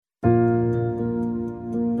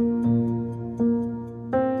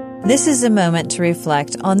This is a moment to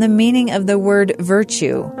reflect on the meaning of the word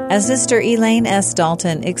virtue, as Sister Elaine S.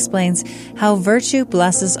 Dalton explains how virtue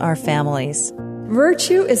blesses our families.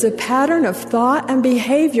 Virtue is a pattern of thought and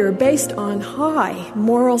behavior based on high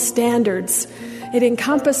moral standards. It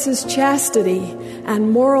encompasses chastity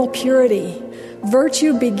and moral purity.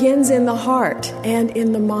 Virtue begins in the heart and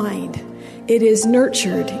in the mind. It is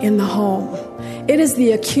nurtured in the home. It is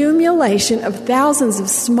the accumulation of thousands of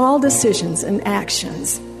small decisions and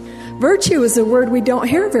actions. Virtue is a word we don't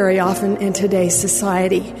hear very often in today's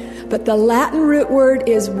society, but the Latin root word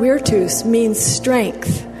is virtus, means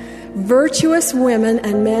strength. Virtuous women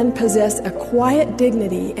and men possess a quiet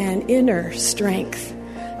dignity and inner strength.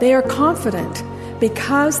 They are confident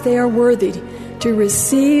because they are worthy to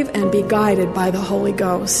receive and be guided by the Holy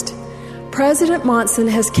Ghost. President Monson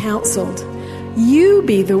has counseled, "You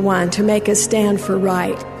be the one to make a stand for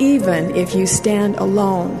right, even if you stand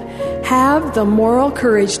alone. Have the moral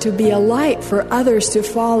courage to be a light for others to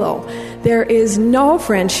follow. There is no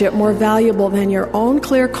friendship more valuable than your own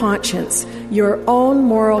clear conscience, your own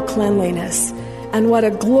moral cleanliness. And what a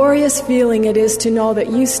glorious feeling it is to know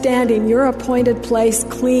that you stand in your appointed place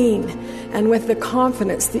clean and with the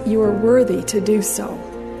confidence that you are worthy to do so."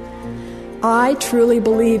 I truly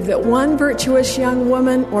believe that one virtuous young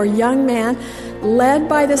woman or young man led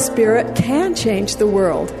by the Spirit can change the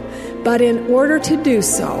world. But in order to do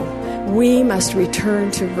so, we must return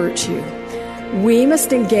to virtue. We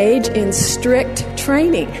must engage in strict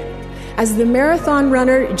training. As the marathon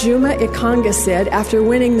runner Juma Ikonga said after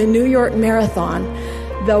winning the New York Marathon,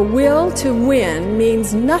 the will to win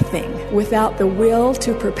means nothing without the will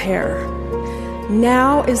to prepare.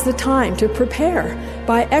 Now is the time to prepare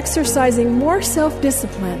by exercising more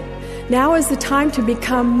self-discipline. Now is the time to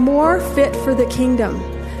become more fit for the kingdom.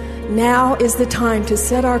 Now is the time to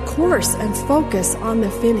set our course and focus on the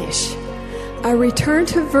finish. A return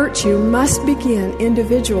to virtue must begin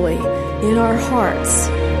individually in our hearts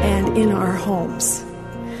and in our homes.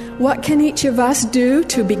 What can each of us do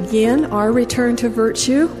to begin our return to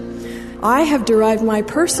virtue? I have derived my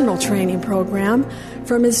personal training program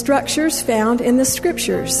from instructions found in the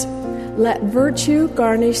Scriptures. Let virtue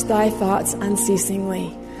garnish thy thoughts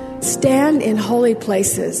unceasingly. Stand in holy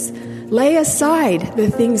places. Lay aside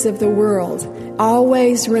the things of the world.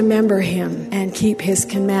 Always remember him and keep his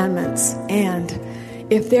commandments. And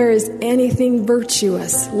if there is anything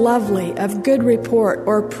virtuous, lovely, of good report,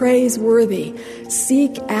 or praiseworthy,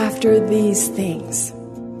 seek after these things.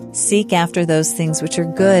 Seek after those things which are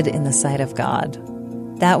good in the sight of God.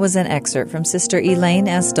 That was an excerpt from Sister Elaine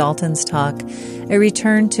S. Dalton's talk, A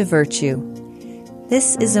Return to Virtue.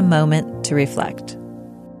 This is a moment to reflect.